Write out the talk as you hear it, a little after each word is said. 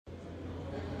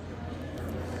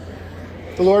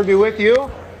The Lord be with you.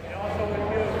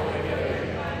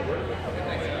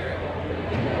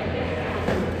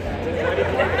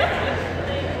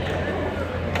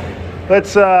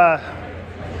 Let's, we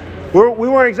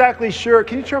weren't exactly sure.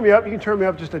 Can you turn me up? You can turn me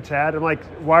up just a tad. I'm like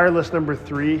wireless number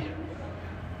 3.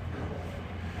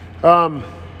 So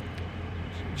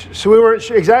we weren't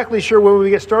exactly sure when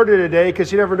we get started today,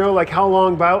 because you never know like how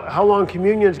long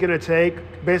communion is going to take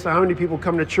based on how many people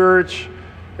come to church.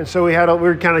 And so we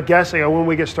were kind of guessing on when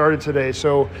we get started today.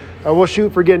 So we'll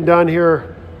shoot for getting done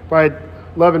here by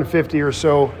 11:50 or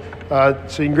so.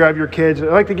 So you can grab your kids. I'd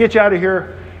like to get you out of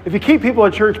here. If you keep people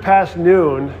at church past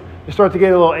noon, you start to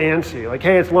get a little antsy. Like,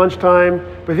 hey, it's lunchtime.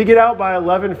 But if you get out by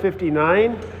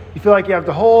 11:59, you feel like you have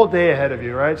the whole day ahead of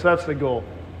you, right? So that's the goal.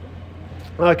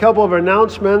 A couple of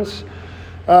announcements.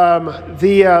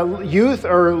 The youth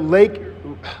are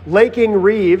laking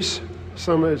reeves,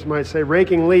 some might say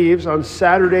raking leaves, on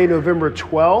Saturday, November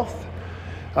 12th.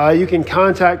 You can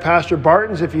contact Pastor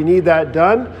Bartons if you need that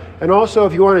done. And also,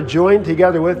 if you want to join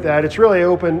together with that, it's really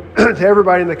open to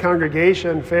everybody in the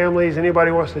congregation, families,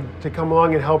 anybody who wants to come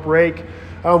along and help rake.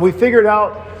 We figured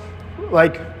out,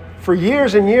 like, for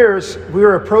years and years, we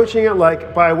were approaching it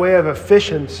like by way of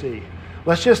efficiency.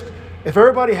 If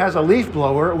everybody has a leaf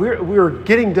blower, we were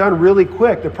getting done really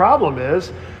quick. The problem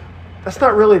is, that's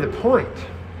not really the point.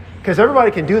 Because everybody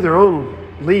can do their own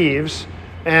leaves,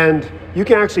 and you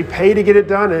can actually pay to get it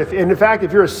done. And in fact,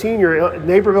 if you're a senior,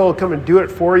 Naperville will come and do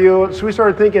it for you. So we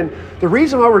started thinking, the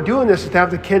reason why we're doing this is to have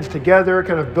the kids together,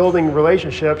 kind of building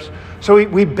relationships. So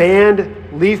we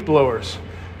banned leaf blowers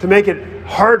to make it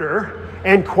harder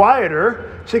and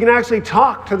quieter so you can actually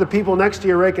talk to the people next to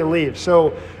you raking leaves.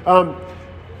 So I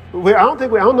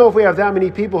don't know if we have that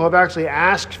many people who have actually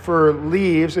asked for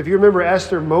leaves. If you remember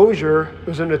Esther Mosier, it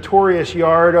was a notorious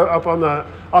yard off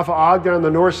of Ogden on the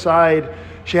north side.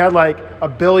 She had like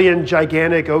 1 billion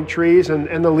gigantic oak trees,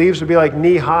 and the leaves would be like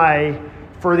knee high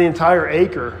for the entire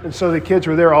acre. And so the kids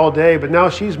were there all day. But now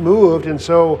she's moved, and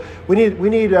so we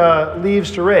need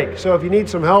leaves to rake. So if you need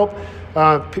some help,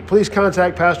 please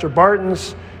contact Pastor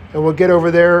Bartons, and we'll get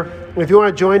over there. And if you want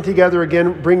to join together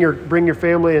again, bring your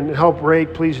family and help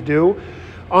rake, please do.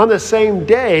 On the same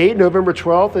day, November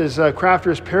 12th, is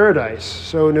Crafter's Paradise.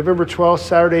 So November 12th,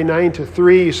 Saturday, 9 to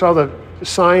 3. You saw the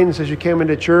signs as you came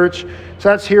into church. So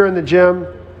that's here in the gym.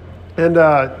 And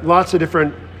lots of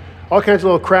different, all kinds of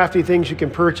little crafty things you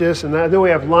can purchase. And then we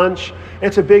have lunch.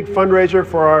 It's a big fundraiser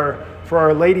for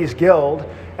our Ladies Guild.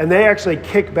 And they actually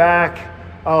kick back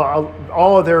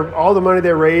all the money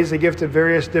they raise, they give to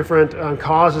various different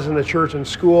causes in the church and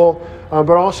school.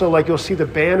 But also, like, you'll see the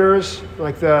banners,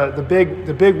 like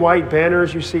the big white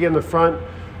banners you see in the front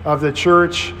of the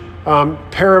church.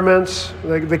 Paraments,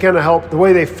 they kind of help the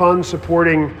way they fund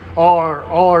supporting all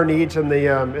our needs in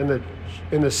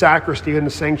the sacristy, in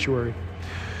the sanctuary.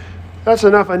 That's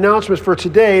enough announcements for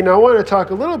today. Now I want to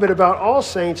talk a little bit about All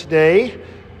Saints Day.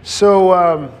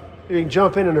 So you can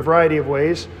jump in a variety of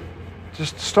ways.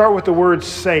 Just start with the word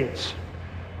saints.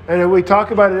 And we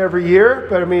talk about it every year,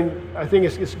 but I think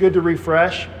it's good to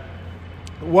refresh.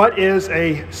 What is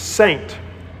a saint?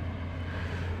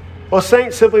 Well,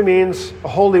 saint simply means a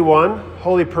holy one,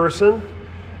 holy person.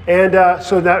 And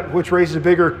so that, which raises a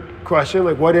bigger question,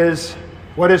 like what is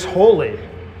holy?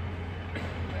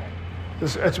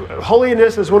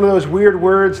 Holiness is one of those weird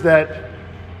words that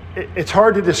it's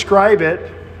hard to describe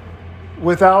it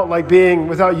without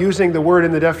using the word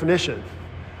in the definition.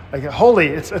 Like holy,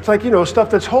 it's like,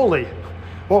 stuff that's holy.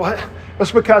 Well,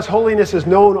 that's because holiness is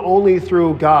known only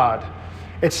through God.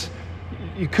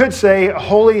 You could say a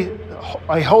holy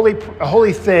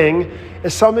thing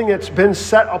is something that's been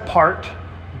set apart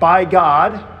by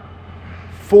God,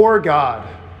 for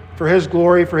His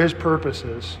glory, for His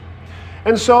purposes.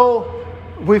 And so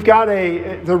we've got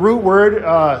the root word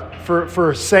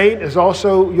for saint is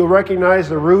also, you'll recognize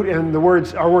the root in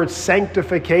our word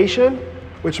sanctification,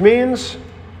 which means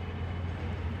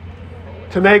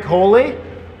to make holy,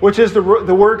 which is the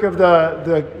work of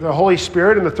the Holy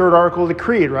Spirit in the third article of the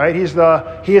Creed, right? He is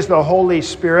the Holy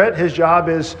Spirit. His job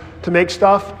is to make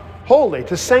stuff holy,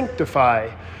 to sanctify.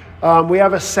 We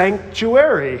have a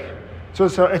sanctuary. So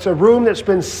it's a room that's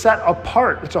been set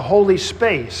apart. It's a holy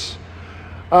space.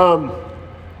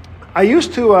 I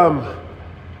used to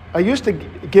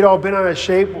get all bent out of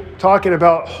shape talking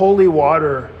about holy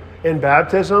water in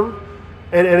baptism,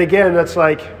 and again, that's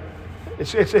like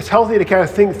it's healthy to kind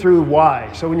of think through why.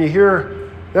 So when you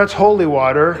hear that's holy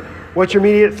water, what's your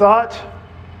immediate thought?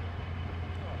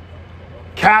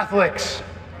 Catholics,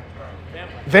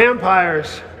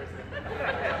 vampires.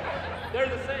 They're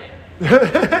the same.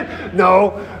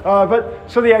 No, but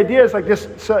so the idea is like this.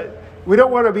 So we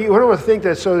don't want to think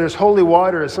that so there's holy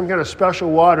water is some kind of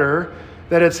special water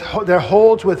that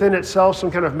holds within itself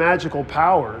some kind of magical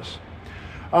powers.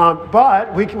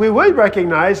 But we would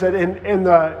recognize that in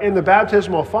the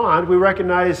baptismal font,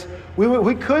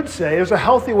 we could say, there's a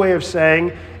healthy way of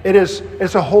saying it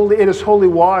is holy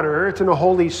water, it's in a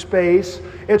holy space,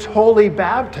 it's holy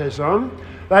baptism.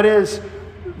 That is,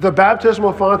 the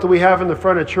baptismal font that we have in the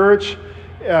front of church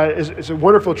is a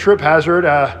wonderful trip hazard,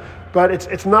 but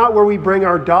it's not where we bring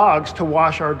our dogs to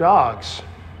wash our dogs,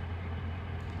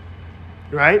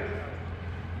 right?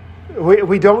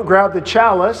 We don't grab the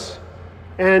chalice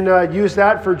and use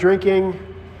that for drinking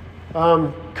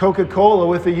Coca-Cola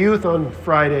with the youth on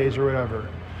Fridays or whatever.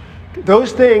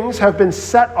 Those things have been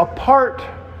set apart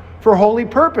for holy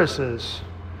purposes.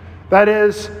 That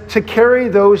is, to carry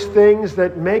those things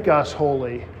that make us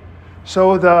holy.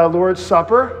 So the Lord's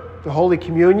Supper, the Holy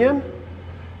Communion,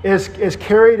 is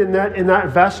carried in that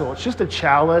vessel. It's just a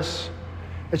chalice.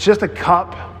 It's just a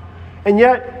cup. And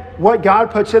yet, what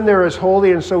God puts in there is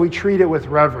holy, and so we treat it with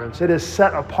reverence. It is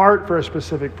set apart for a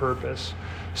specific purpose.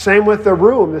 Same with the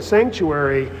room, the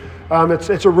sanctuary.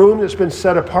 It's a room that's been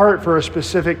set apart for a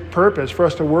specific purpose, for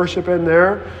us to worship in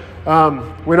there.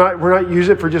 We're not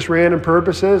using it for just random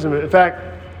purposes. And in fact,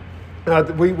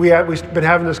 we've been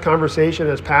having this conversation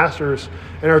as pastors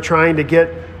and are trying to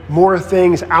get more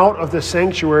things out of the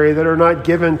sanctuary that are not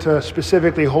given to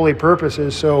specifically holy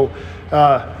purposes. So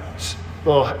a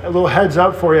little heads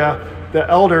up for you, the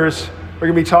elders are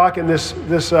going to be talking this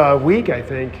week, I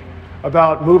think,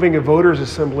 about moving a voters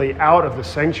assembly out of the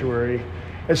sanctuary.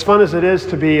 As fun as it is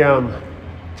to be to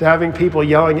having people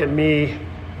yelling at me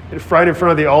right in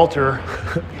front of the altar,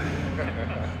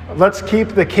 let's keep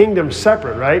the kingdom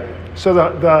separate, right? So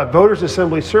the voters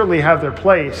assembly certainly have their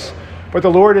place, but the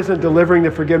Lord isn't delivering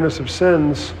the forgiveness of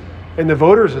sins in the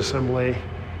voters assembly.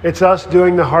 It's us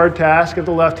doing the hard task of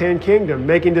the left-hand kingdom,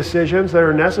 making decisions that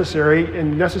are necessary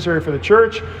for the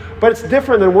church, but it's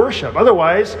different than worship.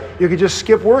 Otherwise, you could just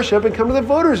skip worship and come to the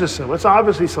voters' assembly. It's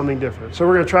obviously something different. So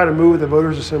we're going to try to move the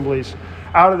voters' assemblies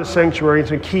out of the sanctuary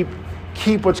and keep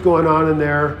what's going on in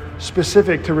there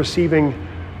specific to receiving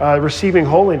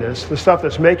holiness, the stuff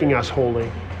that's making us holy.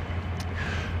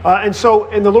 And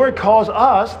the Lord calls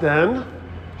us then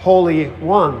holy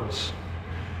ones.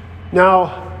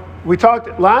 Now, we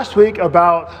talked last week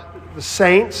about the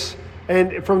saints,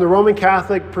 and from the Roman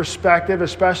Catholic perspective,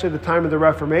 especially at the time of the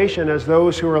Reformation, as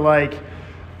those who are like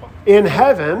in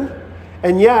heaven,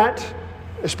 and yet,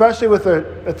 especially at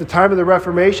the time of the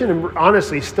Reformation, and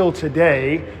honestly still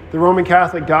today, the Roman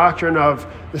Catholic doctrine of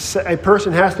a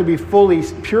person has to be fully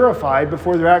purified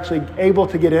before they're actually able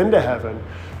to get into heaven.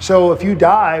 So if you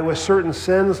die with certain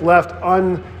sins left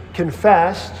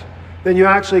unconfessed, then you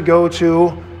actually go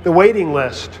to the waiting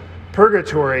list,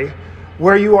 purgatory,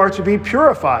 where you are to be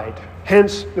purified.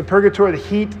 Hence the purgatory, the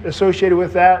heat associated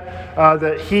with that,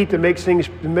 the heat that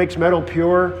makes metal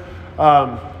pure.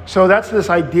 So that's this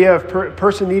idea of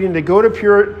person needing to go to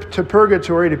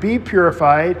purgatory to be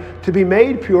purified, to be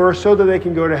made pure so that they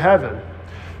can go to heaven.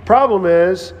 Problem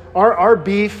is, our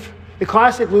beef, the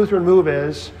classic Lutheran move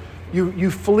is,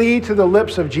 you flee to the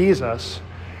lips of Jesus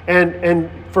and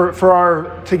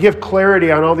to give clarity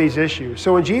on all these issues.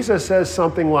 So when Jesus says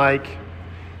something like,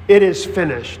 "It is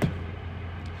finished,"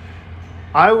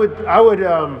 I would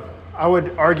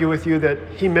argue with you that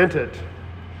he meant it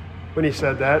when he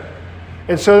said that.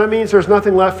 And so that means there's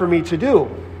nothing left for me to do.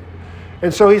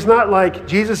 And so he's not like,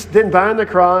 Jesus didn't die on the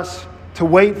cross to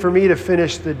wait for me to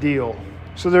finish the deal.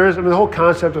 So there is, the whole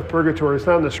concept of purgatory, it's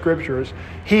not in the scriptures.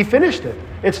 He finished it.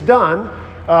 It's done.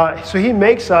 So he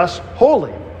makes us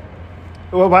holy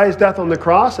by his death on the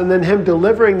cross, and then him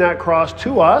delivering that cross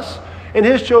to us and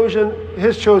his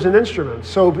chosen instruments.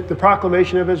 So the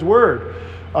proclamation of his word,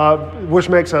 which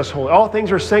makes us holy. All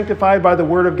things are sanctified by the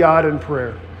word of God and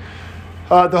prayer.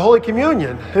 The Holy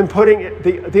Communion, and putting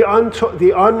the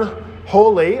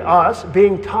unholy, us,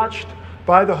 being touched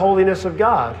by the holiness of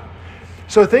God.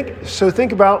 So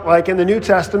think about, like in the New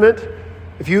Testament,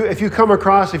 if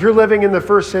you're living in the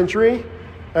first century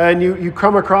and you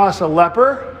come across a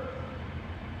leper,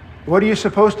 what are you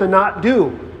supposed to not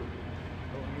do?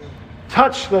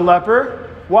 Touch the leper.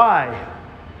 Why?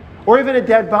 Or even a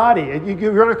dead body. If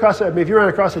you run across a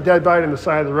dead body on the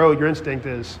side of the road, your instinct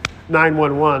is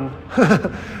 911.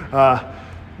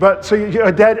 But so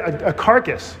a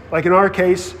carcass, like in our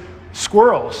case,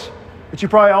 squirrels. But you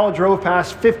probably all drove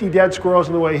past 50 dead squirrels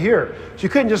on the way here. So you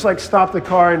couldn't just like stop the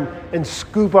car and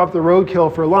scoop up the roadkill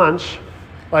for lunch,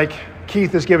 like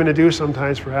Keith is given to do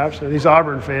sometimes perhaps. These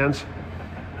Auburn fans.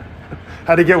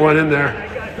 Had to get one in there.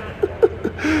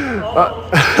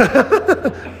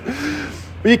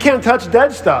 But you can't touch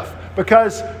dead stuff,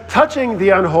 because touching the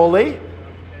unholy,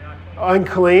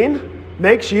 unclean,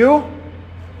 makes you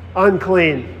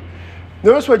unclean.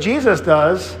 Notice what Jesus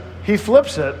does. He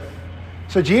flips it.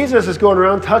 So Jesus is going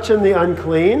around touching the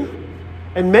unclean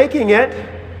and making it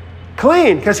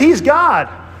clean, because he's God.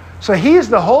 So he's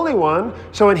the Holy One.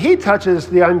 So when he touches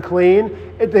the unclean,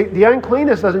 the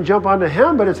uncleanness doesn't jump onto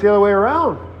him, but it's the other way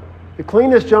around. The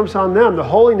cleanness jumps on them. The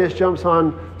holiness jumps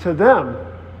on to them.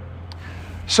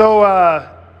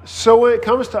 So when it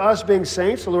comes to us being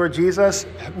saints, the Lord Jesus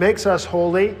makes us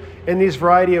holy in these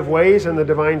variety of ways in the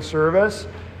divine service.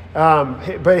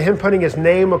 By him putting his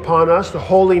name upon us, the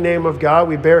holy name of God,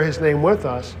 we bear his name with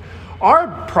us.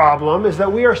 Our problem is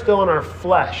that we are still in our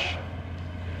flesh.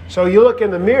 So you look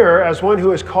in the mirror as one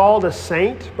who is called a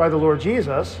saint by the Lord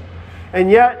Jesus, and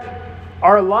yet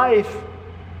our life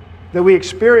that we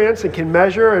experience and can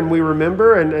measure and we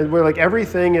remember, and we're like,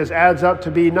 everything adds up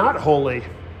to be not holy.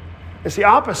 It's the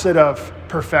opposite of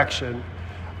perfection.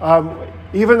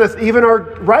 Even our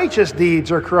righteous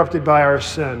deeds are corrupted by our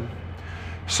sin.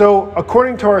 So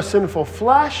according to our sinful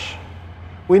flesh,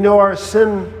 we know our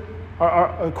sin.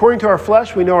 According to our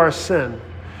flesh, we know our sin,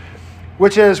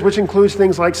 which includes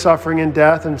things like suffering and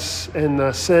death and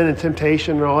sin and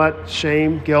temptation and all that,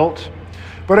 shame, guilt.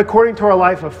 But according to our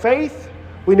life of faith,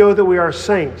 we know that we are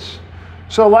saints.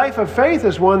 So a life of faith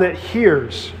is one that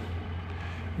hears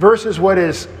versus what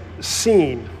is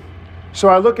seen. So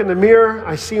I look in the mirror,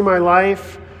 I see my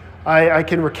life, I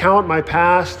can recount my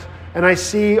past, and I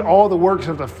see all the works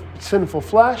of the sinful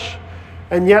flesh,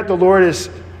 and yet the Lord is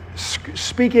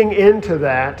speaking into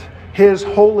that his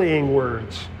holying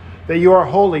words, that you are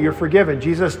holy, you're forgiven.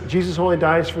 Jesus only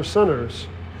dies for sinners.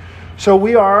 So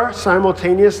we are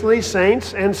simultaneously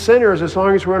saints and sinners as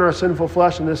long as we're in our sinful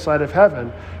flesh on this side of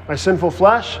heaven. My sinful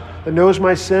flesh that knows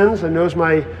my sins, that knows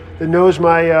my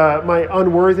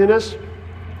unworthiness.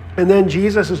 And then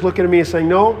Jesus is looking at me and saying,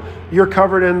 no, you're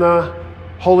covered in the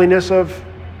holiness of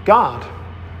God.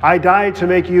 I died to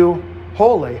make you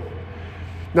holy.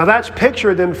 Now that's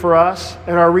pictured then for us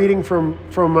in our reading from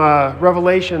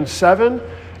Revelation 7,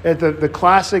 at the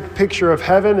classic picture of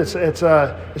heaven.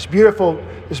 It's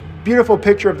beautiful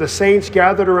picture of the saints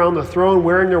gathered around the throne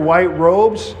wearing their white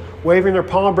robes, waving their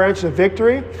palm branches of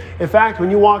victory. In fact, when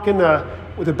you walk in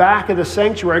the back of the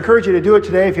sanctuary, I encourage you to do it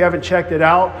today if you haven't checked it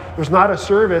out. There's not a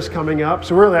service coming up,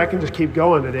 so really I can just keep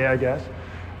going today, I guess.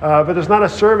 But there's not a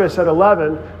service at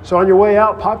 11, so on your way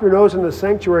out, pop your nose in the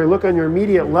sanctuary, look on your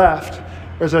immediate left.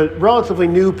 There's a relatively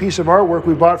new piece of artwork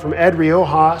we bought from Ed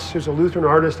Riojas, who's a Lutheran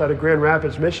artist out of Grand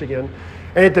Rapids, Michigan.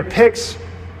 And it depicts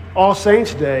All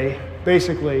Saints' Day,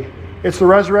 basically. It's the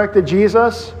resurrected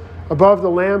Jesus above the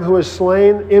Lamb who is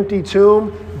slain, empty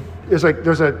tomb. There's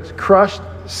a crushed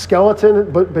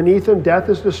skeleton beneath him. Death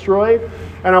is destroyed.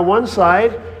 And on one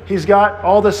side, he's got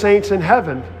all the saints in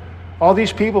heaven. All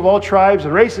these people of all tribes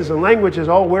and races and languages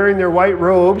all wearing their white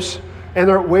robes, and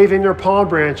they're waving their palm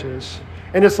branches.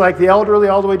 And it's like the elderly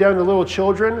all the way down to little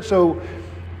children. So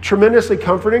tremendously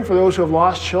comforting for those who have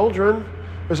lost children.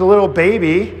 There's a little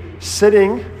baby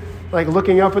sitting, like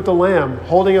looking up at the Lamb,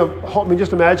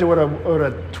 just imagine what a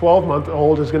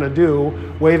 12-month-old is going to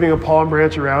do, waving a palm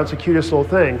branch around. It's the cutest little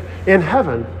thing in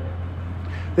heaven.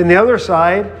 Then the other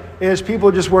side is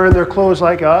people just wearing their clothes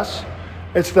like us.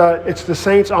 It's the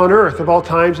saints on earth of all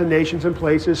times and nations and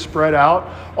places spread out,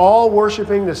 all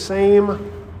worshiping the same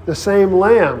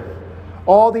Lamb.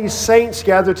 All these saints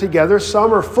gathered together.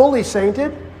 Some are fully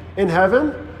sainted in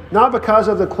heaven, not because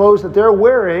of the clothes that they're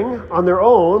wearing on their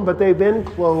own, but they've been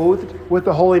clothed with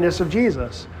the holiness of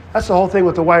Jesus. That's the whole thing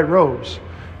with the white robes,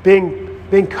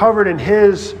 being covered in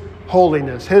his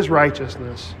holiness, his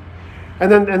righteousness.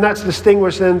 And that's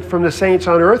distinguished then from the saints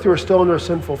on earth who are still in their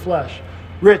sinful flesh.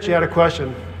 Rich, you had a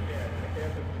question.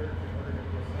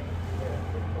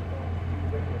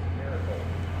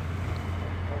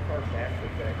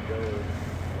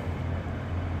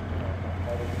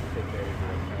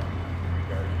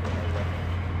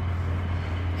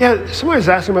 Yeah, somebody was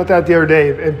asking about that the other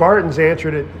day, and Barton's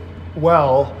answered it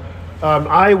well.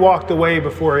 I walked away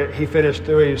before he finished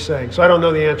the way he was saying, so I don't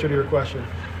know the answer to your question.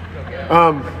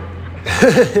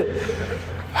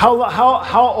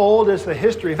 How old is the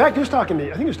history? In fact, I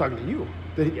think he was talking to you.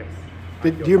 Yes.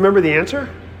 Do you remember the answer?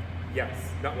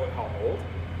 Yes. Not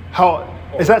how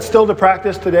old? Is that still the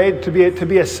practice today, to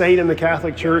be a saint in the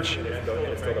Catholic Church?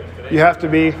 You have to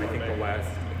be. I think the last.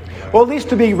 Well, at least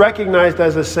to be recognized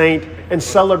as a saint and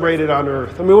celebrated on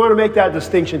earth. And we want to make that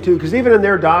distinction too, because even in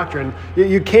their doctrine,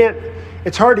 you can't.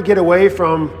 It's hard to get away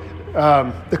from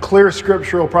the clear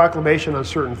scriptural proclamation on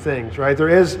certain things, right?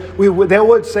 They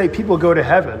would say people go to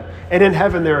heaven, and in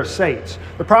heaven there are saints.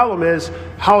 The problem is,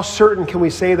 how certain can we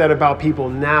say that about people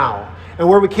now? And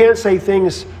where we can't say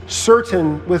things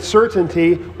with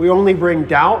certainty, we only bring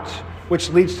doubt, which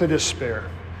leads to despair.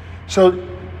 So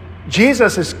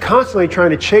Jesus is constantly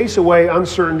trying to chase away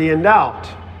uncertainty and doubt.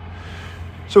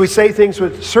 So we say things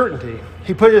with certainty.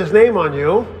 He put his name on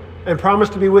you and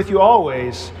promised to be with you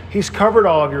always. He's covered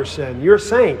all of your sin. You're a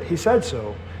saint. He said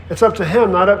so. It's up to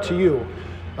him, not up to you.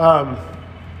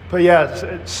 But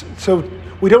yeah, so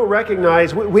we don't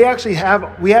recognize, we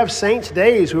have saints'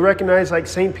 days. We recognize like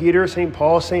St. Peter, St.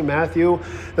 Paul, St. Matthew.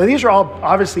 Now these are all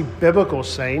obviously biblical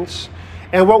saints.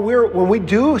 And when we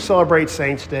do celebrate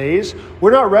saints' days,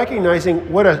 we're not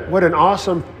recognizing what an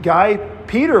awesome guy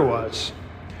Peter was.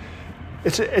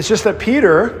 It's just that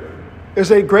Peter is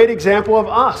a great example of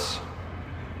us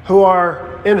who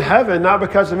are in heaven, not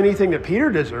because of anything that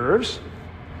Peter deserves,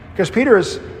 because Peter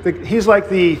he's like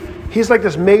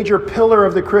this major pillar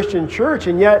of the Christian church,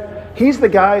 and yet he's the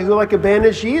guy who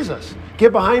abandoned Jesus.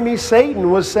 Get behind me,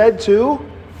 Satan, was said to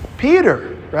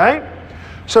Peter, right?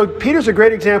 So Peter's a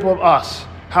great example of us,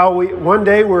 how one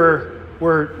day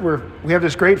we have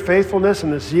this great faithfulness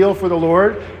and this zeal for the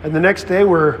Lord, and the next day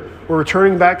we're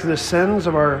returning back to the sins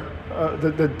of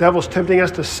the devil's tempting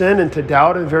us to sin and to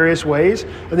doubt in various ways,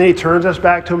 and then he turns us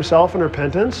back to himself in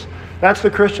repentance. That's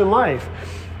the Christian life.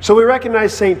 So we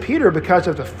recognize St. Peter because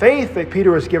of the faith that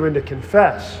Peter was given to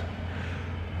confess.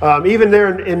 Even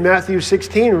there in Matthew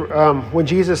 16, when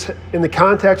Jesus, in the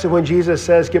context of when Jesus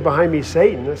says, "Get behind me,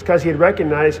 Satan," it's because he had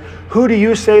recognized, "Who do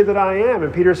you say that I am?"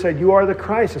 And Peter said, "You are the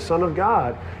Christ, the Son of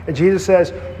God." And Jesus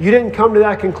says, "You didn't come to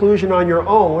that conclusion on your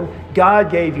own.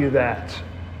 God gave you that.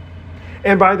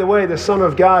 And by the way, the Son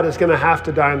of God is going to have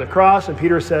to die on the cross." And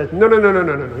Peter says, No.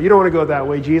 You don't want to go that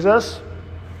way, Jesus.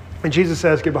 And Jesus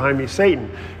says, "Get behind me, Satan."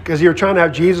 Because you're trying to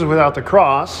have Jesus without the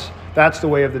cross. That's the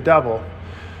way of the devil.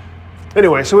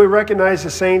 Anyway, so we recognize the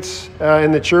saints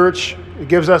in the church. It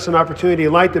gives us an opportunity to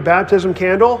light the baptism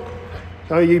candle.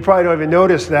 You probably don't even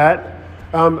notice that.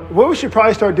 What we should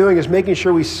probably start doing is making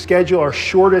sure we schedule our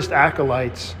shortest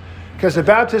acolytes. Because the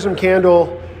baptism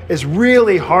candle is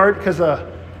really hard, because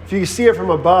if you see it from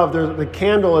above, the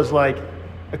candle is like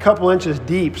a couple inches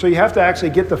deep. So you have to actually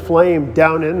get the flame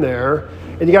down in there,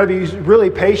 and you got to be really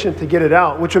patient to get it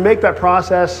out, which would make that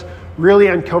process really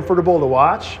uncomfortable to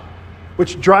watch,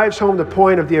 which drives home the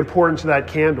point of the importance of that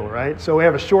candle, right? So we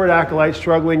have a short acolyte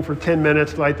struggling for 10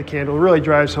 minutes to light the candle. It really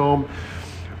drives home.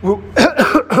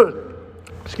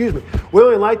 Excuse me. We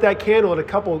only light that candle at a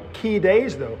couple key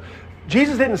days, though.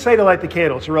 Jesus didn't say to light the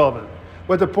candle. It's irrelevant.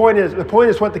 But the point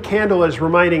is what the candle is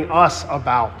reminding us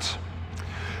about.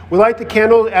 We light the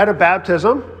candle at a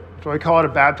baptism. So I call it a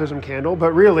baptism candle,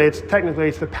 but really it's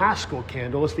the Paschal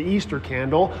candle. It's the Easter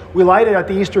candle. We light it at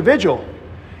the Easter Vigil.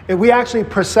 And we actually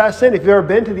process in. If you've ever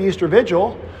been to the Easter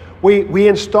Vigil, we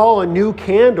install a new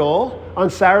candle on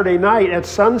Saturday night at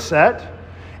sunset,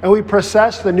 and we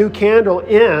process the new candle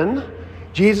in.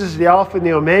 Jesus is the Alpha and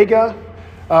the Omega.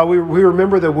 We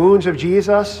remember the wounds of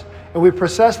Jesus, and we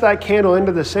process that candle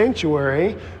into the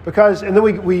sanctuary and then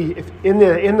we in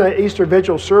the Easter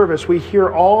Vigil service, we hear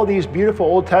all these beautiful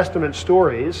Old Testament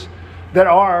stories that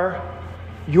are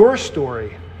your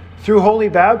story. Through holy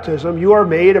baptism, you are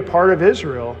made a part of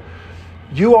Israel.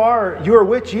 You are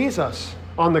with Jesus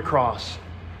on the cross.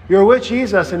 You're with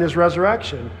Jesus in his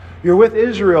resurrection. You're with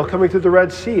Israel coming through the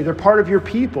Red Sea. They're part of your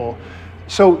people.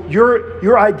 So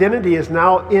your identity is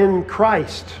now in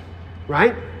Christ,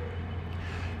 right?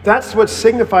 That's what's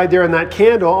signified there in that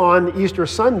candle on Easter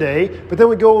Sunday. But then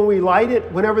we go and we light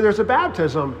it whenever there's a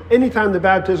baptism. Anytime the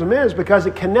baptism is, because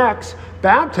it connects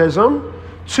baptism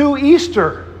to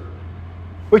Easter.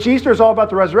 Which Easter is all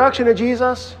about the resurrection of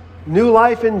Jesus, new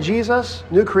life in Jesus,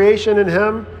 new creation in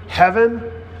him, heaven.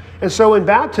 And so in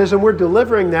baptism, we're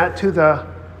delivering that to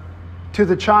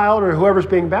the child or whoever's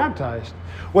being baptized.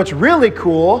 What's really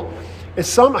cool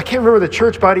is I can't remember the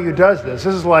church body who does this.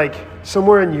 This is like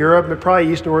somewhere in Europe, but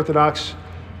probably Eastern Orthodox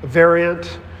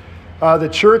variant. The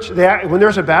church, when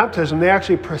there's a baptism, they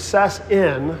actually process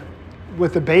in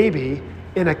with the baby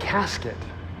in a casket.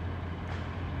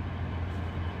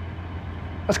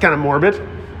 That's kind of morbid.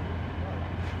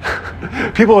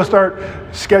 People will start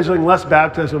scheduling less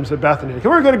baptisms at Bethany.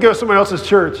 We're going to go to somebody else's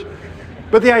church.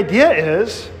 But the idea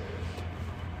is,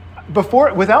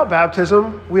 without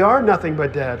baptism, we are nothing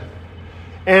but dead.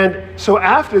 And so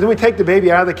then we take the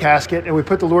baby out of the casket and we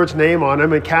put the Lord's name on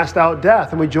him and cast out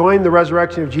death. And we join the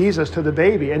resurrection of Jesus to the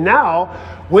baby. And now,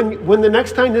 when the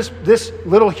next time this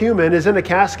little human is in a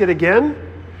casket again,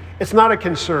 it's not a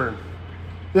concern.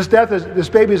 This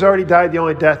baby's already died the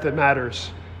only death that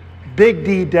matters. Big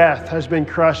D death has been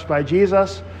crushed by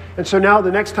Jesus. And so now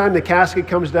the next time the casket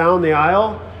comes down the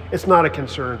aisle, it's not a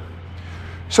concern.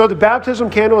 So the baptism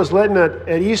candle is lit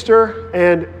at Easter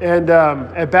and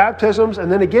at baptisms,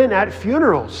 and then again at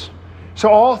funerals. So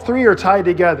all three are tied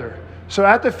together. So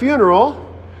at the funeral,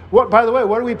 by the way,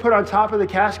 what do we put on top of the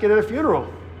casket at a funeral?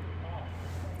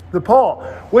 The pall,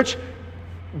 which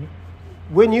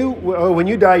when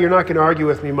you die, you're not going to argue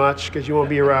with me much because you won't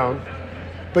be around.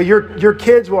 But your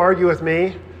kids will argue with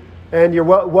me, and your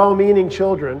well-meaning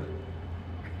children,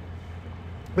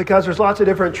 because there's lots of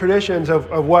different traditions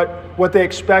of what they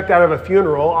expect out of a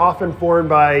funeral, often formed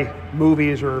by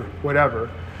movies or whatever.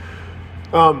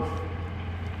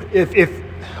 If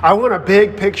I want a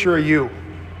big picture of you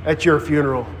at your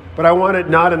funeral, but I want it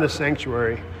not in the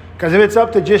sanctuary, because if it's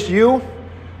up to just you,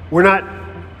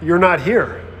 you're not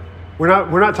here. We're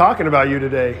not talking about you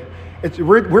today.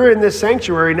 We're in this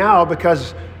sanctuary now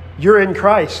because you're in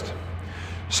Christ.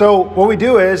 So what we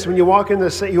do is when you walk in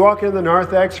the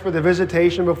narthex for the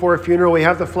visitation before a funeral, we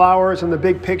have the flowers and the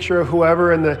big picture of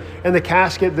whoever and the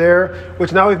casket there,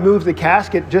 which now we've moved the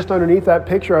casket just underneath that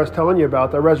picture I was telling you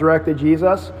about, the resurrected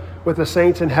Jesus with the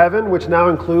saints in heaven, which now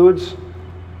includes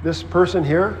this person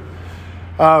here.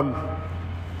 But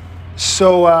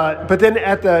then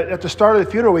at the start of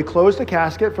the funeral, we close the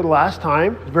casket for the last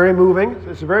time. It's very moving.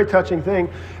 It's a very touching thing.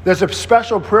 There's a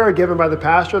special prayer given by the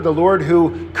pastor, the Lord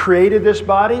who created this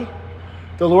body,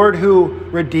 the Lord who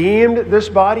redeemed this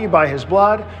body by his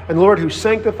blood, and the Lord who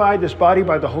sanctified this body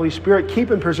by the Holy Spirit,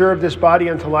 keep and preserve this body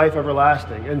unto life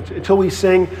everlasting. And until we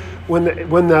sing, when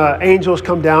the angels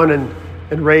come down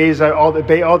and raise, all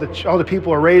the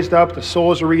people are raised up, the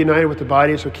souls are reunited with the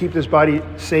body, so keep this body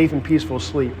safe and peaceful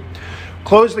sleep.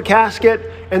 Close the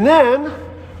casket, and then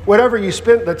whatever you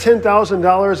spent the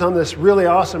 $10,000 on this really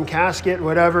awesome casket,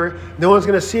 whatever, no one's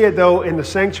going to see it though in the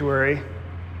sanctuary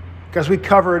because we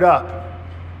cover it up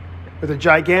with a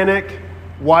gigantic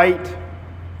white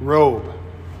robe,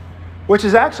 which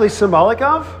is actually symbolic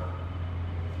of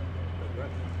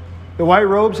the white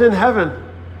robes in heaven.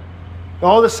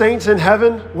 All the saints in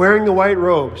heaven wearing the white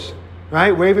robes,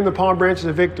 right? Waving the palm branches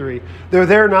of victory. They're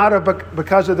there not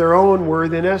because of their own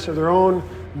worthiness or their own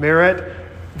merit.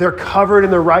 They're covered in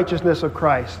the righteousness of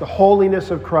Christ, the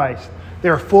holiness of Christ.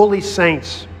 They're fully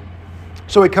saints.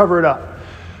 So we cover it up.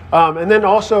 And then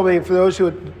also, for those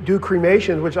who do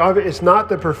cremation, which is not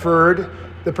the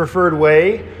preferred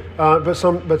way, but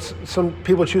some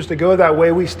people choose to go that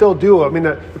way, we still do.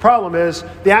 The problem is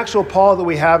the actual pall that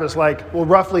we have will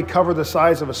roughly cover the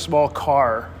size of a small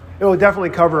car. It will definitely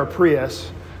cover a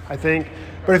Prius, I think.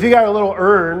 But if you got a little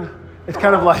urn, it's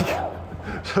kind of like,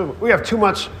 so we have too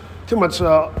much,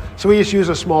 so we just use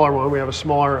a smaller one. We have a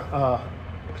smaller,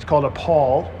 it's called a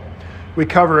pall. We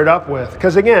cover it up with.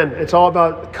 Because again, it's all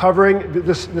about covering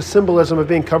the symbolism of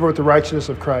being covered with the righteousness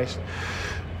of Christ.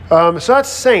 So that's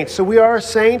saints. So we are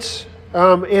saints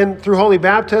through holy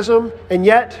baptism, and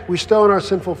yet we still in our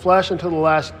sinful flesh until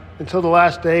the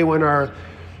last day when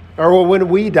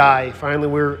we die. Finally,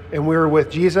 we're with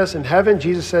Jesus in heaven.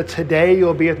 Jesus said, "Today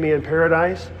you'll be with me in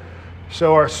paradise."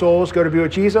 So our souls go to be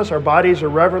with Jesus. Our bodies are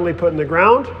reverently put in the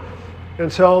ground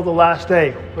until the last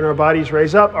day when our bodies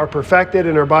raise up, are perfected,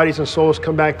 and our bodies and souls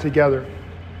come back together.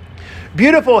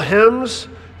 Beautiful hymns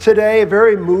today,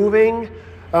 very moving.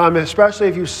 Especially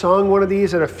if you sung one of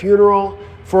these at a funeral.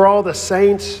 For All the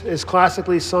Saints is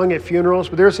classically sung at funerals,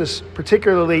 but there's this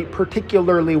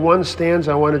particularly one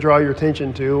stanza I want to draw your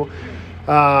attention to.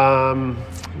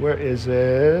 Where is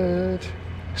it?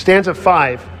 Stanza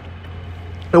 5.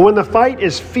 And when the fight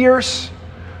is fierce,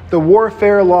 the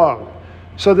warfare long.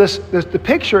 So the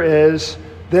picture is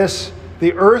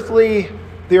the earthly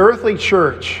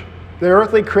church, the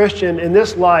earthly Christian in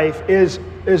this life is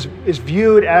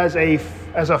viewed as a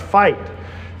fight.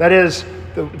 That is,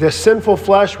 the sinful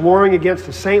flesh warring against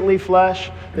the saintly flesh,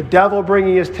 the devil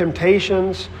bringing his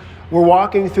temptations. We're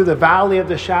walking through the valley of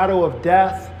the shadow of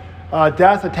death,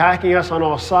 death attacking us on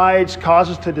all sides,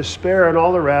 causes to despair and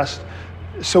all the rest.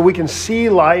 So we can see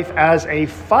life as a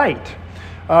fight.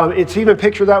 It's even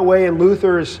pictured that way in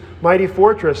Luther's Mighty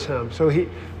Fortress hymn. So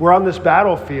we're on this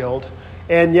battlefield,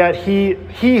 and yet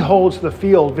he holds the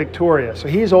field victorious. So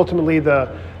he's ultimately the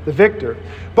victor.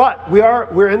 But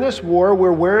we're in this war.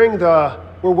 We're wearing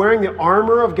the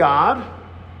armor of God.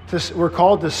 We're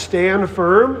called to stand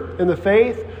firm in the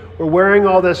faith. We're wearing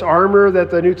all this armor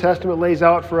that the New Testament lays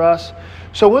out for us.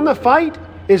 So when the fight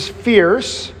is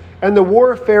fierce and the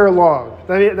warfare long,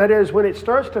 that is when it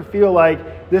starts to feel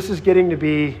like this is getting to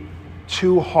be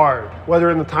too hard, whether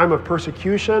in the time of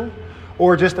persecution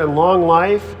or just in long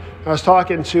life. I was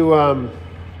talking to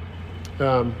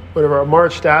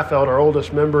Marge Staffeld, our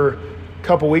oldest member, a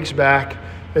couple weeks back,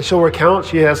 and she'll recount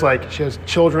she has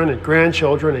children and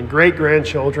grandchildren and great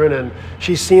grandchildren, and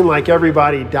she's seen like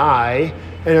everybody die,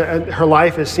 and her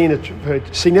life has seen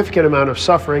a significant amount of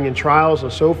suffering and trials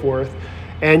and so forth,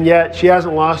 and yet she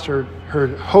hasn't lost her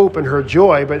hope and her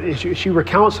joy. But she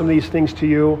recounts some of these things to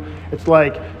you. It's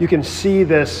like you can see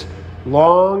this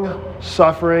long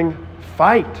suffering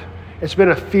fight. It's been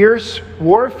a fierce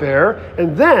warfare,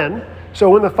 and then, so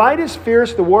when the fight is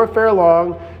fierce, the warfare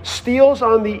long, steals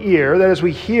on the ear, that as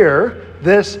we hear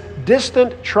this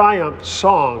distant triumph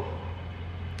song.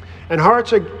 And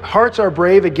hearts are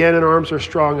brave again and arms are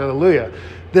strong, hallelujah.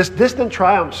 This distant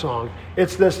triumph song,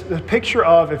 it's the picture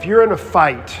of if you're in a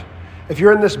fight, if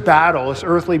you're in this battle, this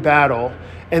earthly battle,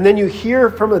 and then you hear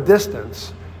from a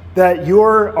distance that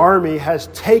your army has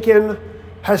taken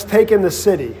the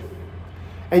city,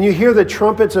 and you hear the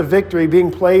trumpets of victory being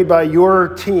played by your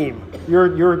team,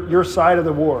 your side of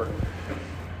the war.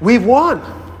 We've won.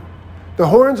 The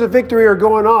horns of victory are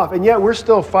going off, and yet we're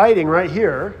still fighting right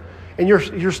here, and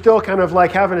you're still kind of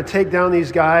like having to take down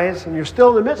these guys, and you're still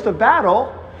in the midst of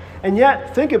battle, and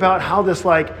yet think about how this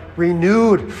like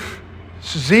renewed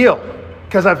zeal,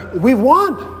 because we've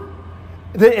won.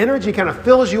 The energy kind of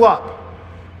fills you up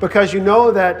because you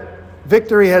know that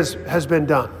victory has been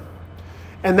done.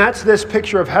 And that's this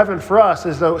picture of heaven for us,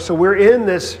 so we're in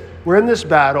this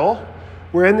battle.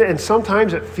 And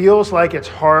sometimes it feels like it's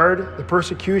hard, the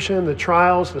persecution, the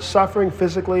trials, the suffering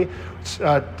physically,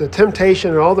 the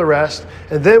temptation and all the rest.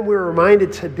 And then we're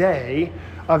reminded today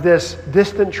of this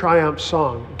distant triumph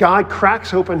song. God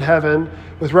cracks open heaven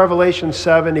with Revelation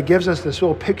 7. He gives us this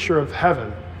little picture of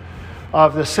heaven,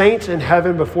 of the saints in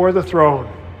heaven before the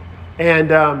throne. And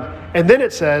then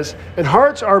it says, and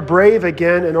hearts are brave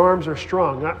again and arms are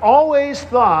strong. I always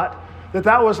thought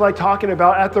that was like talking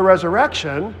about at the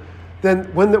resurrection, then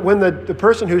when the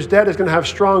person who's dead is going to have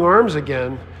strong arms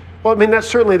again. Well, I mean, that's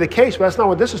certainly the case, but that's not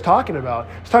what this is talking about.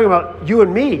 It's talking about you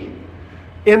and me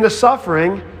in the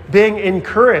suffering being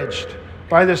encouraged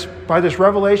by this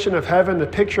revelation of heaven, the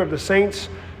picture of the saints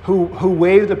who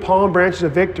wave the palm branches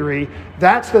of victory.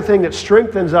 That's the thing that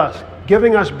strengthens us,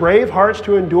 giving us brave hearts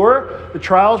to endure the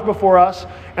trials before us,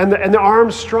 and the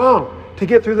arms strong to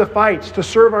get through the fights, to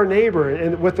serve our neighbor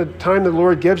and with the time the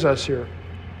Lord gives us here.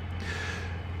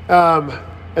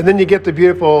 And then you get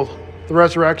the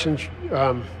resurrection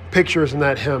pictures in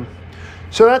that hymn.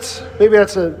 So that's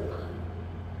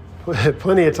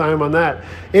plenty of time on that.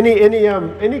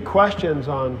 Any questions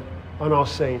on All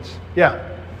Saints? Yeah.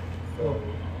 So you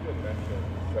had mentioned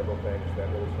several things that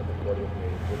really struck a chord with me,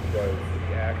 which was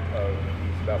the act of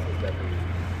these vessels that we,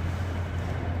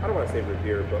 I don't want to say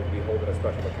revere, but we hold in a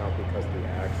special account because of the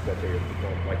acts that they are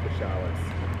performed, like the chalice,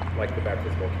 like the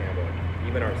baptismal candle,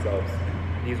 even ourselves.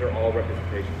 These are all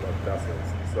representations of vessels.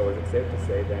 So is it safe to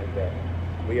say then that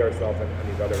we ourselves and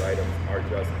these other items are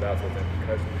just vessels, and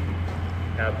because we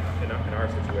have, in our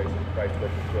situation, Christ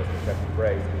working through us in effective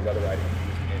grace, these other items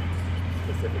used in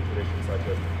specific traditions such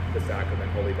as the sacrament,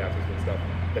 holy baptism and stuff,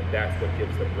 that's what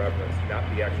gives them reverence, not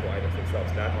the actual items themselves,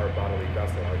 not our bodily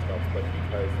vessel ourselves, but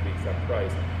because we accept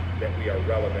Christ, that we are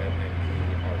relevant and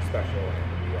we are special and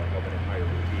we are held in a higher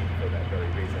regime for that very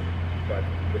reason. But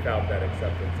without that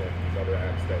acceptance and these other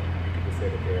acts, that you could just say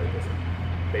that they are just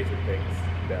basic things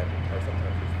that are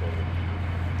sometimes useful.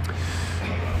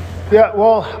 Yeah,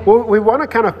 well, we want to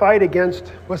kind of fight against,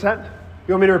 what's that?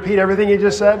 You want me to repeat everything you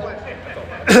just said?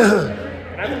 Can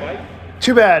I have a mic?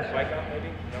 Too bad. Mic up, maybe?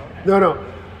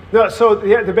 No, so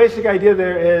the basic idea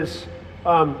there is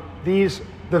the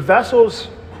vessels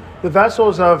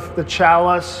of the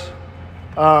chalice,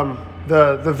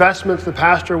 the vestments the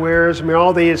pastor wears, I mean,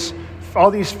 all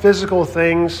these physical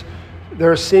things,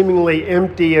 they're seemingly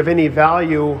empty of any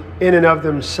value in and of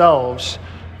themselves,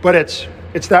 but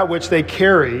it's that which they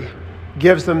carry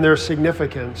gives them their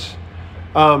significance.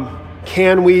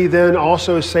 Can we then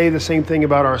also say the same thing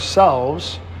about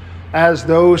ourselves as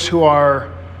those who are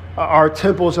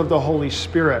temples of the Holy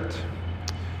Spirit?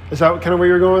 Is that kind of where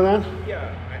you're going with that?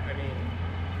 Yeah, I mean,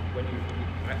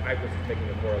 I was making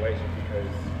a correlation because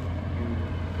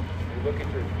you look at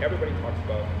everybody talks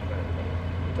about,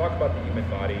 we talk about the human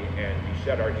body and we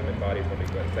shed our human bodies when we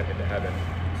go sent into heaven.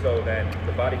 So then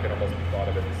the body can almost be thought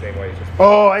of in the same way. It's just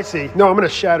I see. No, I'm going to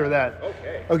shatter that.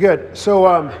 Okay. Oh, good.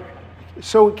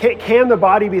 So can the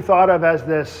body be thought of as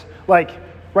this, like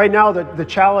right now the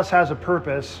chalice has a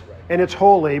purpose and it's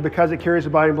holy because it carries the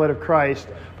body and blood of Christ,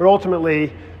 but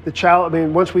ultimately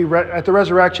once at the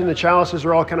resurrection, the chalices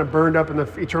are all kind of burned up in the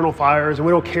eternal fires, and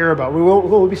we don't care about it.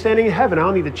 We'll be standing in heaven. I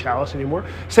don't need the chalice anymore.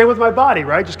 Same with my body,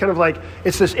 right? Just kind of like,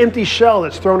 it's this empty shell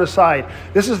that's thrown aside.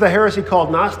 This is the heresy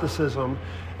called Gnosticism,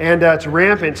 and it's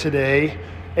rampant today.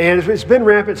 And it's been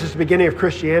rampant since the beginning of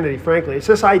Christianity, frankly. It's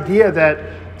this idea that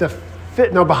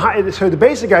so the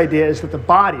basic idea is that the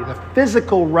body, the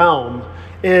physical realm,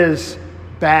 is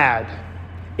bad,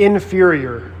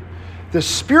 inferior. The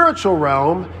spiritual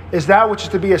realm is that which is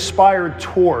to be aspired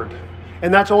toward.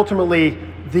 And that's ultimately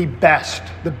the best,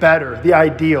 the better, the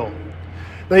ideal.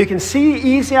 Now you can see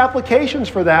easy applications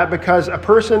for that, because a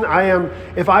person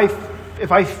if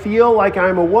I feel like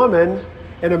I'm a woman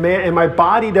and a man and my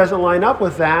body doesn't line up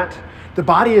with that, the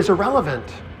body is irrelevant.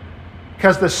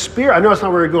 Because the spirit, I know that's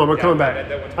not where you're going, I'm coming back.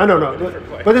 I don't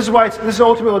know. But this is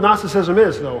ultimately what Gnosticism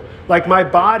is, though. Like, my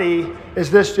body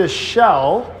is this just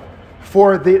shell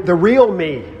for the real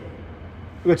me.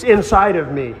 It's inside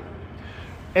of me.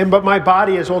 But my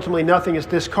body is ultimately nothing, it's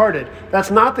discarded. That's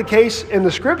not the case in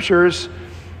the scriptures.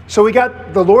 So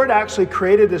the Lord actually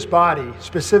created this body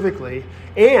specifically,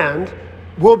 and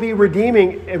will be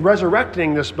redeeming and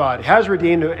resurrecting this body, has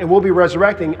redeemed and will be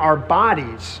resurrecting our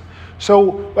bodies.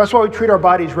 So that's why we treat our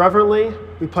bodies reverently.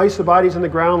 We place the bodies in the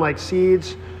ground like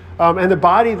seeds. And the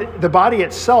body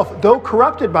itself, though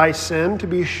corrupted by sin, to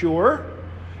be sure,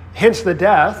 hence the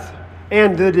death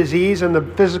and the disease and the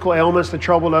physical ailments that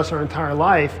troubled us our entire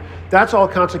life, that's all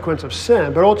consequence of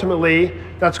sin. But ultimately,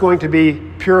 that's going to be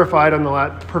purified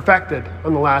perfected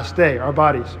on the last day, our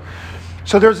bodies.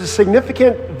 So there's a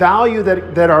significant value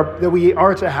that we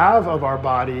are to have of our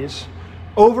bodies,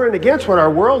 over and against what our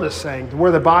world is saying,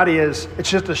 where the body is, it's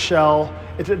just a shell.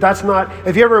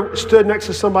 Have you ever stood next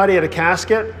to somebody at a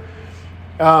casket?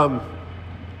 Well,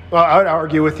 I would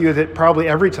argue with you that probably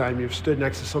every time you've stood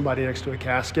next to somebody next to a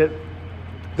casket,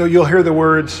 though you'll hear the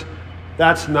words,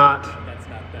 that's not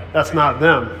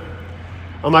them.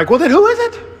 I'm like, well, then who is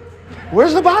it?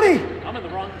 Where's the body? I'm in the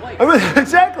wrong place.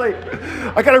 Exactly.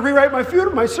 I got to rewrite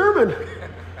my sermon.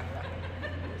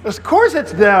 Of course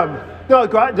it's them. No,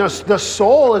 the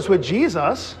soul is with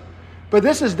Jesus, but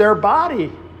this is their body,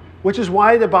 which is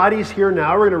why the body's here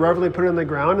now. We're going to reverently put it in the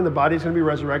ground, and the body's going to be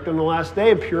resurrected on the last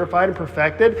day and purified and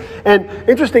perfected. And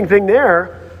interesting thing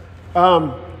there,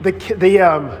 the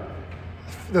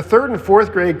third and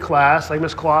fourth grade class, like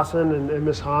Miss Clausen and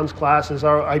Miss Hahn's classes,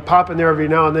 I pop in there every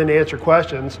now and then to answer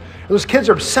questions. And those kids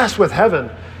are obsessed with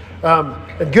heaven,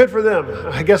 and good for them.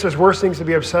 I guess there's worse things to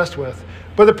be obsessed with.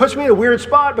 But it puts me in a weird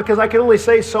spot because I can only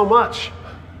say so much.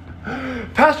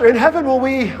 Pastor, in heaven will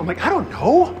we? I'm like, I don't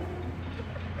know.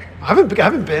 I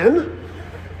haven't been.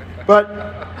 But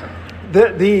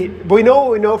we know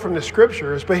what we know from the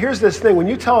scriptures. But here's this thing: when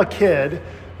you tell a kid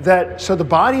that, so the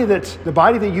body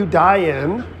that you die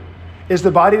in is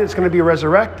the body that's going to be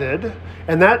resurrected,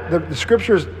 and that the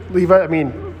scriptures leave. I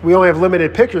mean, we only have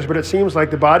limited pictures, but it seems like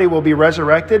the body will be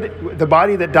resurrected. The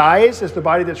body that dies is the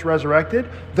body that's resurrected,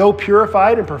 though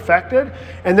purified and perfected,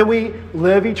 and then we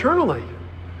live eternally.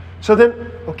 So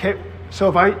then, okay, so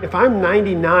if I'm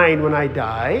 99 when I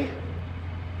die,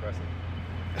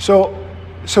 if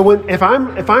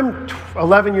I'm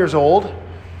 11 years old,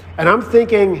 and I'm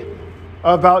thinking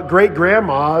about great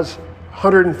grandma's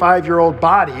 105-year-old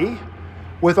body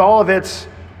with all of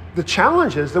the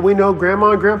challenges that we know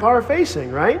grandma and grandpa are facing,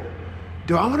 right?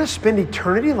 Do I want to spend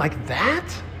eternity like that?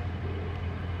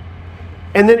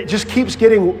 And then it just keeps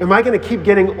getting, am I going to keep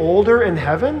getting older in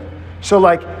heaven? So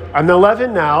like, I'm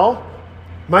 11 now,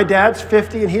 my dad's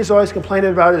 50 and he's always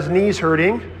complaining about his knees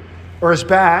hurting or his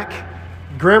back.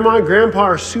 Grandma and grandpa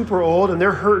are super old and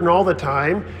they're hurting all the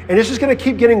time. And it's just going to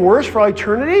keep getting worse for all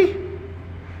eternity?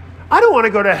 I don't want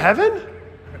to go to heaven.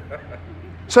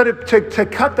 So to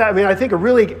cut that, I mean, I think a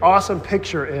really awesome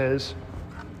picture is,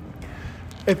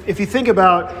 if you think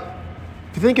about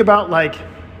like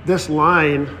this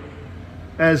line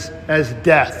as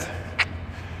death.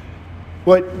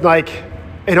 What, like,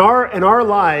 in our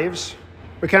lives,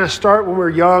 we kind of start when we're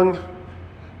young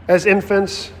as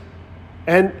infants,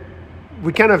 and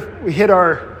we hit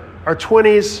our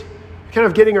 20s, kind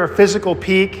of getting our physical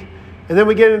peak, and then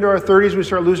we get into our 30s, we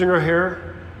start losing our hair.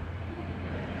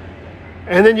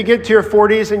 And then you get to your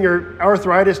 40s and your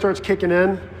arthritis starts kicking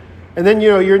in. And then,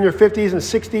 you're in your 50s and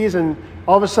 60s, and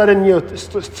all of a sudden,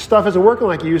 stuff isn't working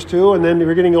like it used to. And then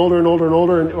we're getting older and older and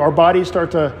older, and our bodies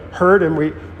start to hurt, and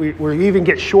we even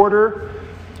get shorter.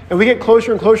 And we get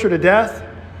closer and closer to death.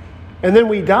 And then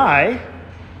we die.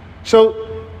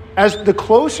 So as the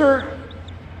closer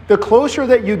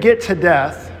that you get to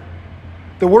death,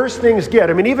 the worse things get.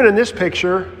 I mean, even in this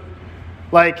picture,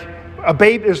 like, a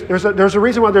baby, there's a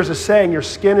reason why there's a saying, your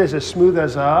skin is as smooth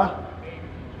as a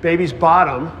baby's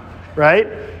bottom, right?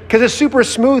 Because it's super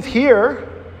smooth here,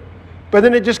 but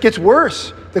then it just gets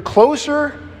worse.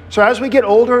 So as we get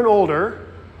older and older,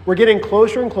 we're getting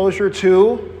closer and closer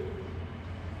to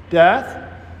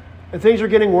death, and things are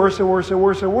getting worse and worse and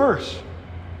worse and worse.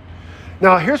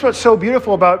 Now, here's what's so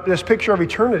beautiful about this picture of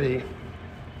eternity.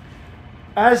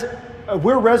 As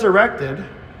we're resurrected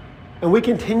and we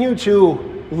continue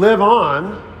to live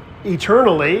on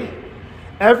eternally,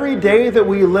 every day that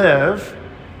we live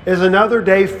is another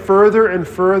day further and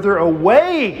further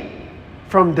away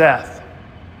from death.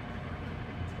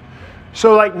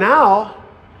 So like now,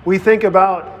 we think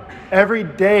about every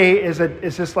day is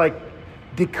this like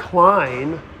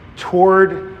decline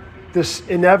toward this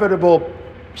inevitable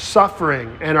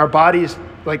suffering, and our bodies,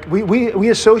 like we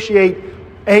associate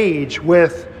age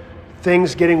with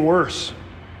things getting worse.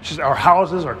 It's just our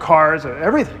houses, our cars,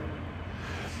 everything.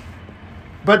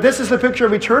 But this is the picture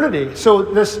of eternity.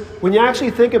 So when you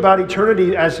actually think about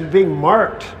eternity as being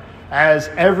marked as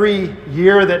every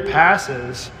year that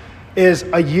passes is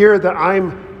a year that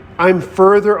I'm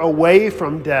further away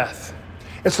from death.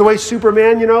 It's the way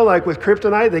Superman, like with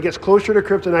kryptonite, that gets closer to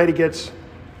kryptonite, he gets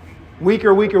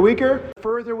weaker, weaker, weaker. The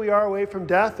further we are away from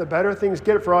death, the better things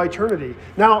get for all eternity.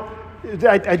 Now,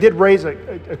 I did raise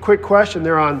a quick question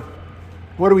there on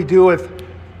what do we do with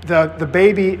the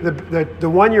baby, the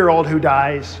 1-year-old who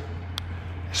dies.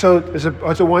 So is a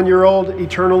 1-year-old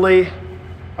eternally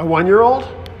a 1-year-old?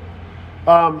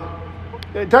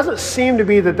 It doesn't seem to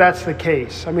be that that's the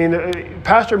case. I mean,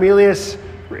 Pastor Emilius,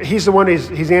 he's the one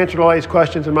he's answered all these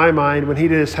questions in my mind when he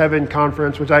did his heaven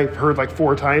conference, which I've heard like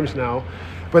 4 times now.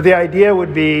 But the idea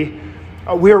would be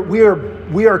we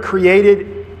are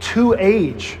created to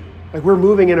age. Like we're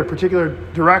moving in a particular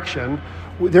direction.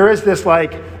 There is this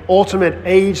like ultimate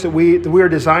age that we are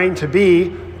designed to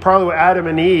be. Probably with Adam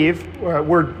and Eve,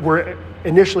 we're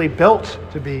initially built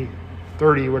to be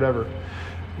 30, whatever,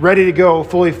 ready to go,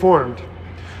 fully formed.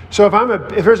 So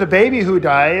if there's a baby who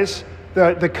dies,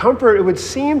 the comfort, it would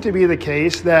seem to be the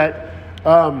case that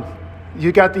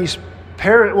you got these we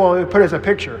put it as a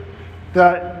picture.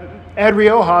 Ed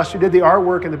Riojas, who did the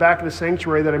artwork in the back of the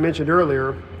sanctuary that I mentioned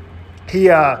earlier, he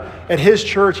at his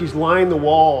church, he's lined the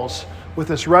walls with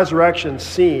this resurrection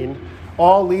scene,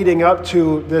 all leading up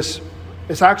to this.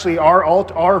 It's actually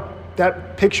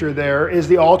that picture there is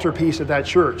the altarpiece at that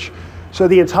church. So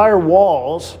the entire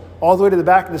walls, all the way to the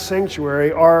back of the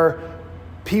sanctuary, are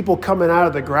people coming out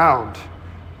of the ground.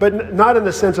 But not in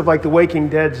the sense of like the Waking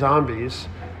Dead zombies,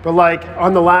 but like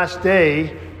on the last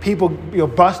day, people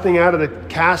busting out of the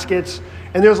caskets.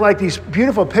 And there's like these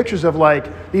beautiful pictures of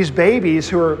like these babies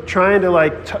who are trying to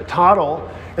like toddle,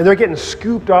 and they're getting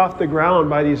scooped off the ground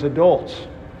by these adults.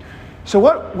 So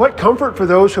what comfort for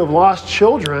those who have lost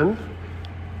children.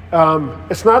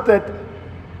 It's not that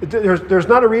there's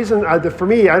not a reason for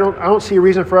me. I don't see a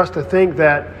reason for us to think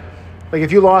that like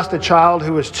if you lost a child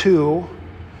who was 2,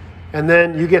 and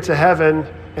then you get to heaven,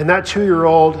 and that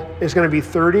 2-year-old is going to be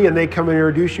 30, and they come and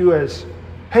introduce you as,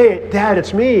 "Hey, Dad,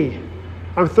 it's me.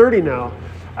 I'm 30 now."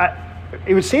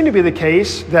 It would seem to be the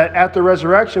case that at the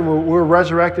resurrection, we're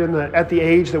resurrected at the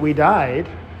age that we died,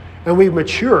 and we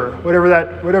mature, whatever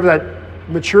that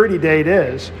maturity date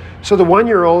is. So the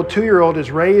 1-year-old, 2-year-old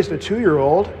is raised a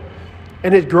 2-year-old,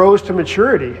 and it grows to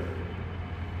maturity.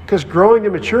 Because growing to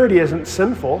maturity isn't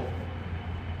sinful.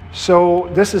 So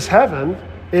this is heaven,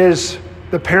 is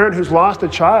the parent who's lost a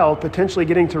child potentially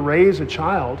getting to raise a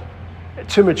child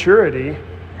to maturity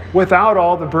without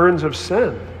all the burdens of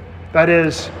sin. That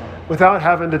is, without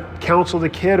having to counsel the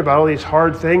kid about all these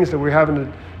hard things that we're having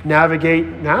to navigate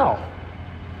now.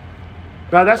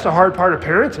 Now, that's the hard part of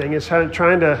parenting, is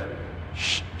trying to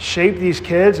shape these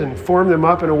kids and form them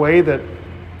up in a way that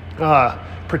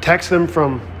protects them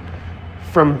from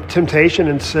temptation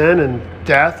and sin and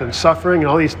death and suffering and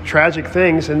all these tragic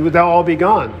things, and they'll all be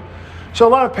gone. So a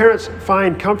lot of parents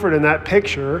find comfort in that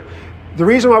picture. The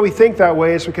reason why we think that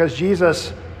way is because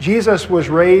Jesus was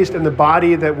raised in the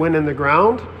body that went in the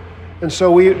ground, and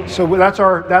so that's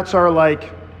our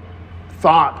like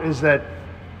thought, is that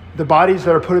the bodies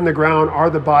that are put in the ground are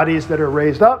the bodies that are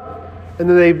raised up, and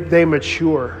then they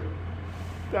mature.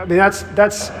 I mean,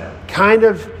 that's kind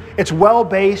of, it's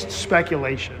well-based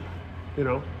speculation,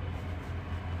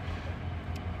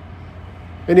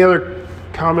 Any other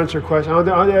comments or questions?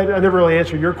 I never really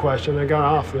answered your question. I got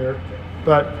off there.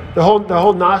 But the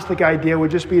whole Gnostic idea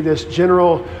would just be this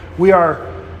general, we got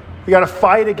to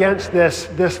fight against this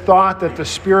thought that the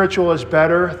spiritual is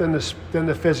better than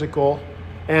the physical,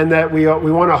 and that we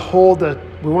want to hold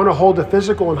the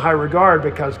physical in high regard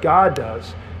because God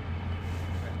does.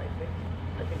 I think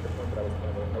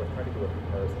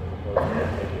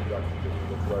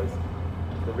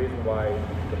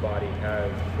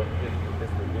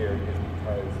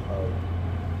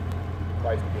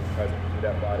Christ being present through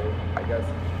that body, I guess,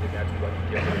 and that's what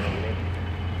gives it meaning.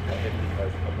 It's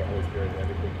because of the Holy Spirit and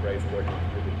everything, Christ working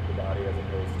through the body as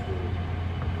opposed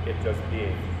to it just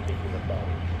being a human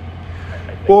body.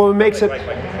 Well, it makes it.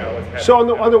 So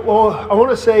well, I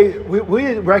want to say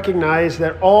we recognize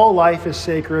that all life is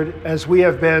sacred, as we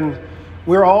have been.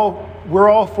 We're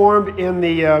all formed in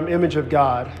the image of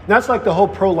God. And that's like the whole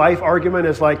pro-life argument.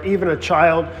 Is like even a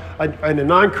child, a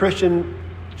non-Christian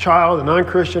child, a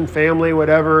non-Christian family,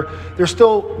 whatever. They're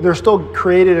still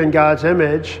created in God's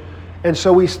image, and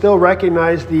so we still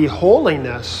recognize the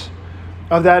holiness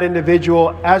of that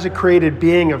individual as a created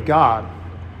being of God.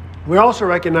 We also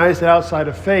recognize that outside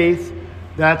of faith,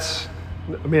 that's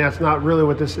not really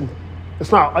what this.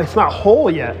 It's not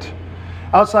whole yet.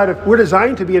 Outside of, we're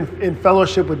designed to be in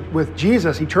fellowship with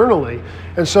Jesus eternally,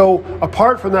 and so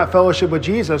apart from that fellowship with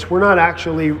Jesus, we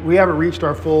haven't reached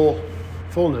our full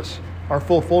fullness.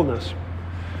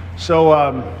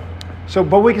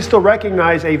 But we can still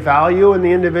recognize a value in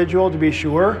the individual, to be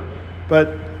sure.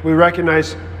 But we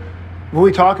recognize when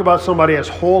we talk about somebody as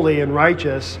holy and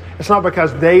righteous, it's not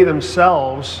because they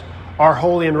themselves are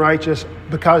holy and righteous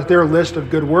because their list of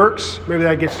good works. Maybe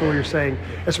that gets to what you're saying.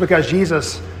 It's because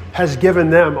Jesus has given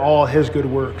them all his good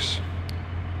works.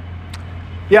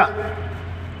 Yeah.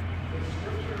 The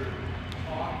scripture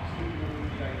talk to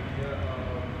the idea of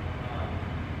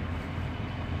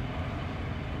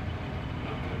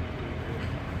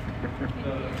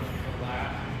the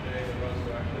last day, the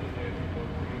resurrection, the day before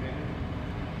grieving.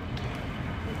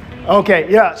 Okay,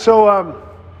 yeah. So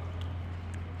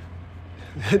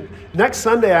next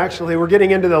Sunday, actually, we're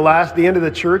getting into the end of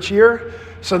the church year.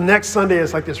 So next Sunday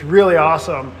is like this really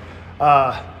awesome.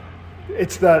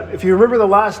 If you remember the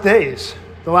last days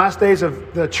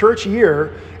of the church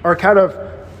year are kind of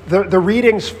the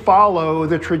readings follow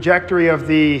the trajectory of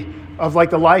the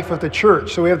life of the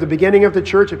church. So we have the beginning of the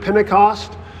church at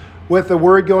Pentecost, with the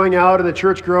word going out and the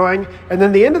church growing, and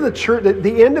then the end of the church,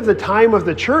 the end of the time of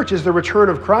the church is the return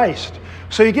of Christ.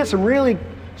 So you get some really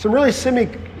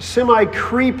semi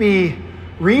creepy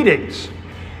readings.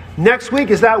 Next week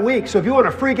is that week. So if you want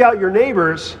to freak out your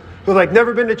neighbors who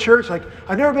never been to church,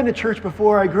 I've never been to church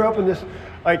before, I grew up in this,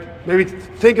 maybe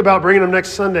think about bringing them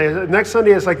next Sunday. Next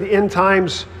Sunday is the end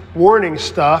times warning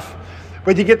stuff.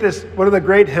 But you get this, one of the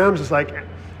great hymns is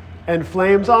and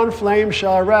flames on flames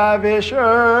shall ravish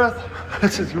earth.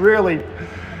 This is really,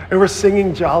 and we're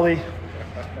singing jolly.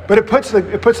 But it puts the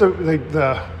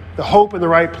hope in the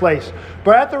right place.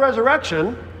 But at the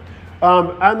resurrection,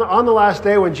 on the last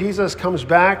day when Jesus comes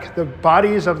back, the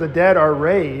bodies of the dead are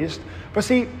raised. But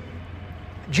see,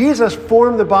 Jesus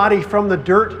formed the body from the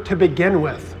dirt to begin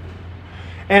with.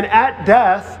 And at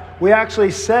death, we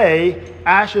actually say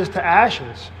ashes to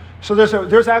ashes. So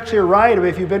there's actually a rite.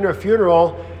 If you've been to a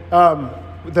funeral,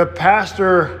 the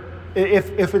pastor,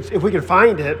 if we can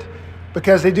find it,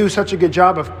 because they do such a good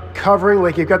job of covering,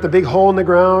 you've got the big hole in the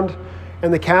ground,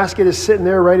 and the casket is sitting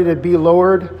there ready to be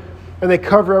lowered. And they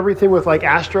cover everything with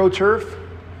AstroTurf.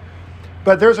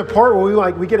 But there's a part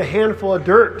where we get a handful of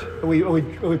dirt and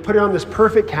we put it on this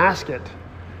perfect casket.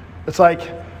 It's like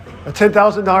a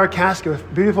 $10,000 casket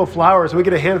with beautiful flowers. And we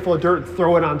get a handful of dirt and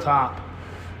throw it on top.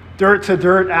 Dirt to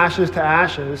dirt, ashes to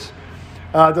ashes.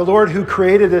 The Lord who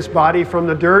created this body from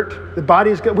the dirt,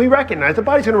 we recognize the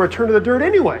body's going to return to the dirt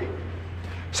anyway.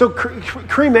 So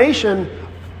cremation,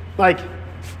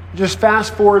 just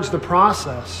fast forwards the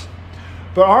process.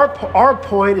 But our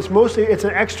point is mostly, it's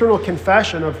an external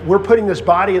confession of we're putting this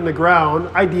body in the ground,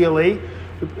 ideally.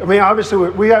 Obviously,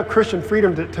 we have Christian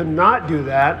freedom to not do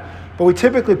that, but we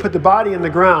typically put the body in the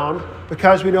ground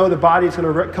because we know the body is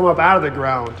going to come up out of the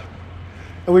ground.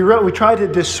 And we try to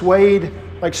dissuade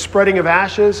spreading of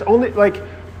ashes. Only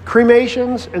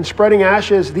cremations and spreading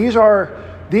ashes, these are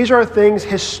things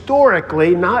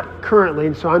historically, not currently.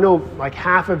 And so I know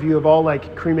half of you have all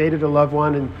cremated a loved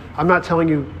one, and I'm not trying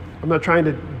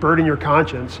to burden your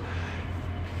conscience.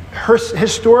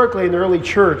 Historically, in the early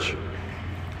church,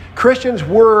 Christians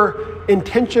were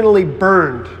intentionally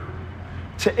burned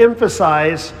to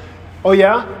emphasize, oh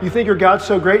yeah, you think your God's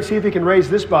so great? See if he can raise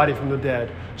this body from the dead.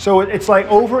 So it's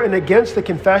over and against the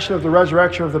confession of the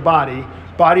resurrection of the body,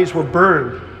 bodies were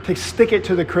burned to stick it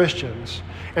to the Christians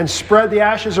and spread the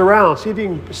ashes around. See if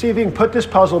you can put this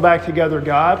puzzle back together,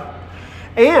 God.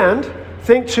 And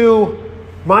think to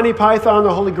Monty Python and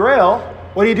the Holy Grail.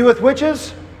 What do you do with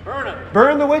witches? Burn them.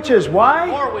 Burn the witches. Why?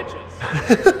 More witches.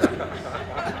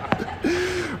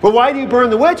 But why do you burn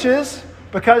the witches?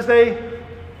 Because they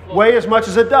weigh as much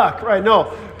as a duck, right?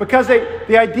 No, because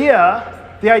the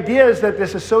idea is that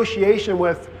this association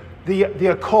with the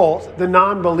occult, the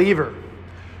non-believer.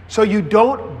 So you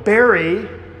don't bury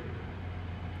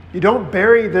You don't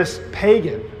bury this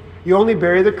pagan. You only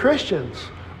bury the Christians.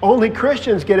 Only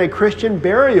Christians get a Christian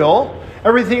burial.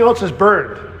 Everything else is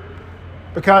burned.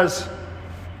 Because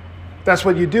that's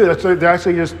what you do. That's where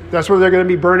they're going to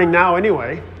be burning now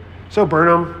anyway. So burn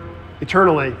them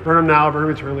eternally. Burn them now, burn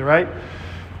them eternally, right?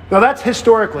 Now that's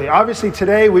historically. Obviously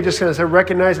today we just kind of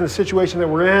recognizing the situation that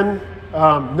we're in.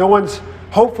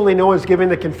 Hopefully no one's giving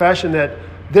the confession that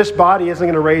this body isn't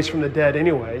going to raise from the dead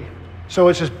anyway. So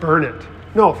let's just burn it.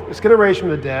 No, it's going to raise from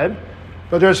the dead.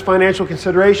 But there's financial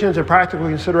considerations and practical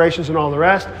considerations and all the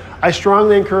rest. I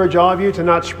strongly encourage all of you to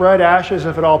not spread ashes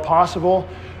if at all possible.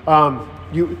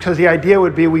 Because the idea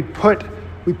would be we put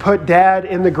Dad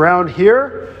in the ground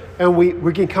here, and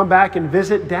we can come back and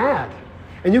visit Dad.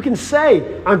 And you can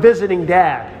say, I'm visiting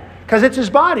Dad. Because it's his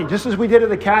body, just as we did at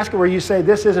the casket where you say,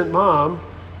 this isn't Mom.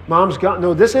 Mom's gone.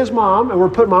 No, this is Mom, and we're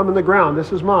putting Mom in the ground.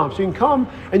 This is Mom. So you can come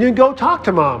and you can go talk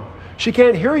to Mom. She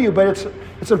can't hear you, but it's an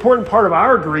important part of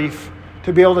our grief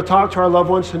to be able to talk to our loved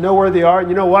ones, to know where they are. And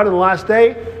you know what? On the last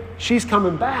day, she's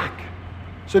coming back.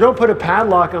 So don't put a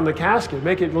padlock on the casket.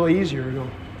 Make it a little easier.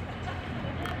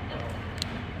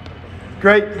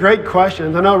 Great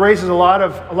questions. I know it raises a lot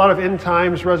of end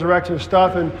times, resurrection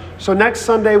stuff. And so next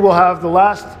Sunday we'll have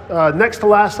the next to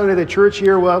last Sunday of the church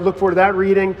year. We'll look forward to that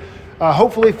reading.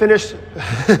 Hopefully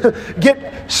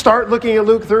start looking at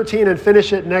Luke 13 and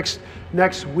finish it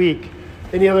next week.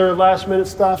 Any other last minute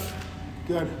stuff?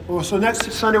 Good. Well, so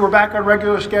next Sunday we're back on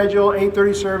regular schedule,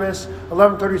 8:30 service,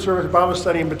 11:30 service, Bible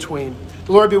study in between.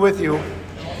 The Lord be with you.